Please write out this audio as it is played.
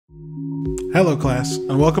Hello class,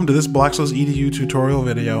 and welcome to this Bloxels EDU tutorial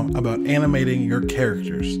video about animating your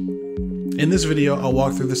characters. In this video, I'll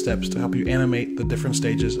walk through the steps to help you animate the different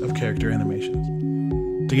stages of character animations.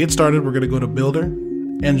 To get started, we're going to go to Builder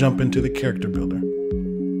and jump into the Character Builder.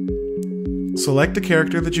 Select the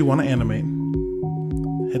character that you want to animate,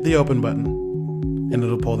 hit the Open button, and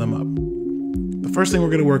it'll pull them up. The first thing we're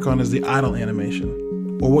going to work on is the idle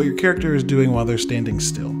animation, or what your character is doing while they're standing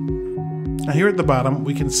still. Now here at the bottom,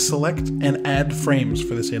 we can select and add frames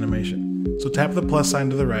for this animation. So tap the plus sign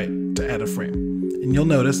to the right to add a frame. And you'll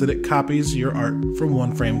notice that it copies your art from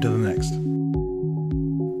one frame to the next.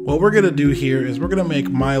 What we're going to do here is we're going to make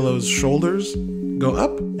Milo's shoulders go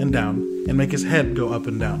up and down and make his head go up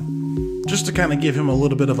and down, just to kind of give him a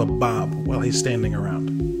little bit of a bob while he's standing around.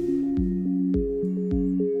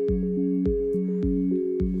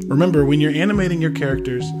 Remember, when you're animating your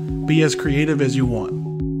characters, be as creative as you want.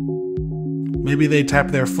 Maybe they tap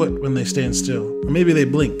their foot when they stand still, or maybe they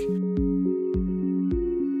blink.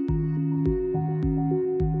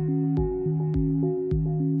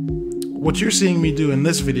 What you're seeing me do in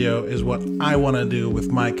this video is what I want to do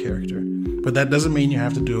with my character, but that doesn't mean you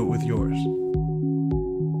have to do it with yours.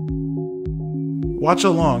 Watch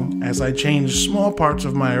along as I change small parts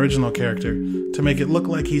of my original character to make it look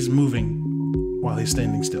like he's moving while he's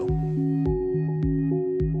standing still.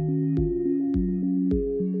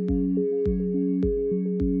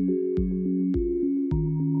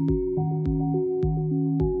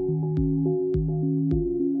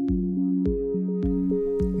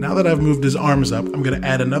 Now that I've moved his arms up, I'm going to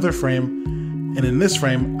add another frame, and in this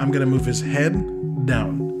frame, I'm going to move his head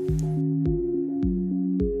down.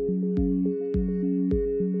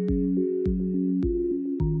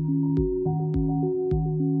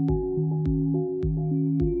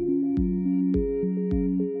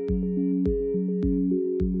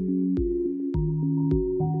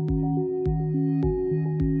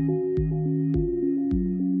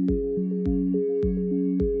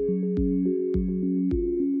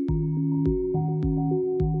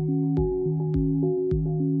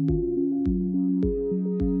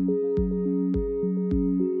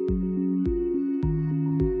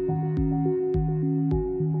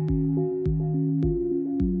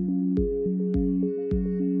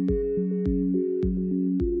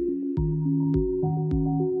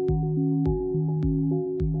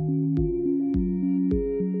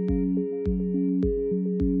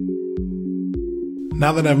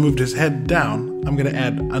 Now that I've moved his head down, I'm going to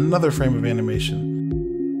add another frame of animation.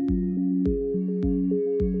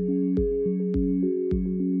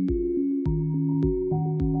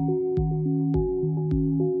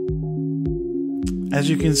 As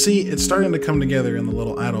you can see, it's starting to come together in the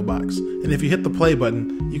little idle box, and if you hit the play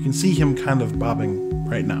button, you can see him kind of bobbing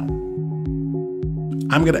right now.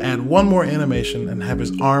 I'm going to add one more animation and have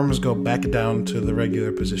his arms go back down to the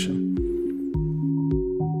regular position.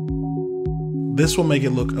 This will make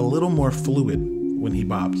it look a little more fluid when he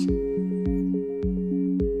bobs.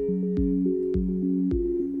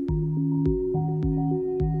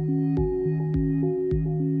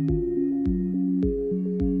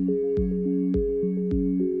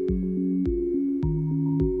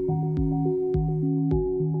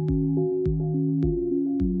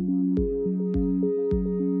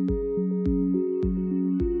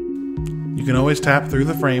 You can always tap through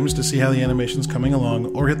the frames to see how the animation's coming along,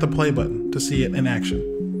 or hit the play button to see it in action.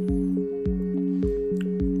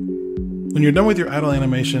 When you're done with your idle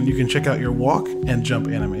animation, you can check out your walk and jump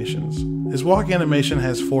animations. His walk animation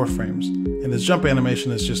has 4 frames, and his jump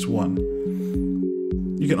animation is just 1.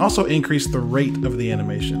 You can also increase the rate of the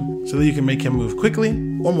animation, so that you can make him move quickly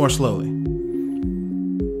or more slowly.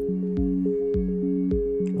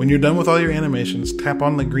 When you're done with all your animations, tap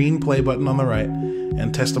on the green play button on the right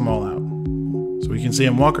and test them all out. So we can see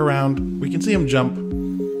him walk around, we can see him jump,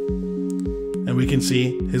 and we can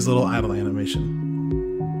see his little idle animation.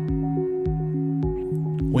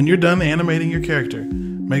 When you're done animating your character,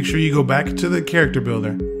 make sure you go back to the character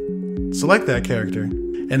builder, select that character,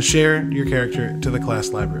 and share your character to the class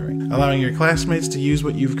library, allowing your classmates to use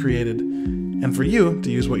what you've created, and for you to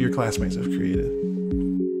use what your classmates have created.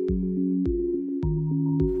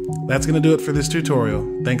 That's going to do it for this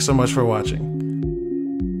tutorial. Thanks so much for watching.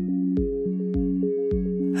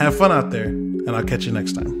 Have fun out there, and I'll catch you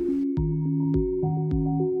next time.